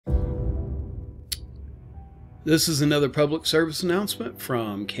This is another public service announcement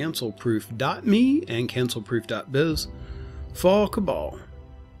from CancelProof.me and CancelProof.biz. Fall Cabal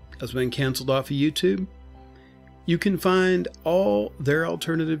has been canceled off of YouTube. You can find all their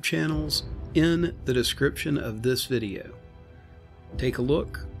alternative channels in the description of this video. Take a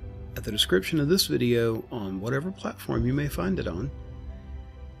look at the description of this video on whatever platform you may find it on,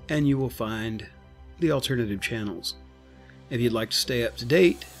 and you will find the alternative channels. If you'd like to stay up to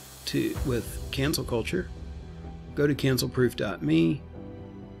date with cancel culture, go to CancelProof.me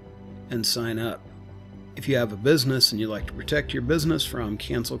and sign up. If you have a business and you'd like to protect your business from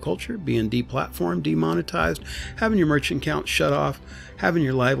cancel culture, being deplatformed, demonetized, having your merchant account shut off, having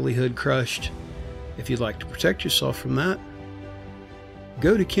your livelihood crushed, if you'd like to protect yourself from that,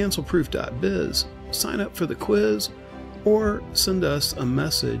 go to CancelProof.biz, sign up for the quiz, or send us a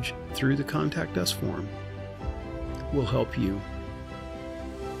message through the Contact Us form. We'll help you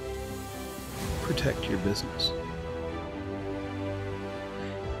protect your business.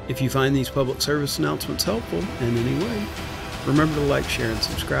 If you find these public service announcements helpful in any way, remember to like, share, and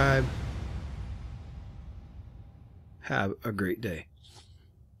subscribe. Have a great day.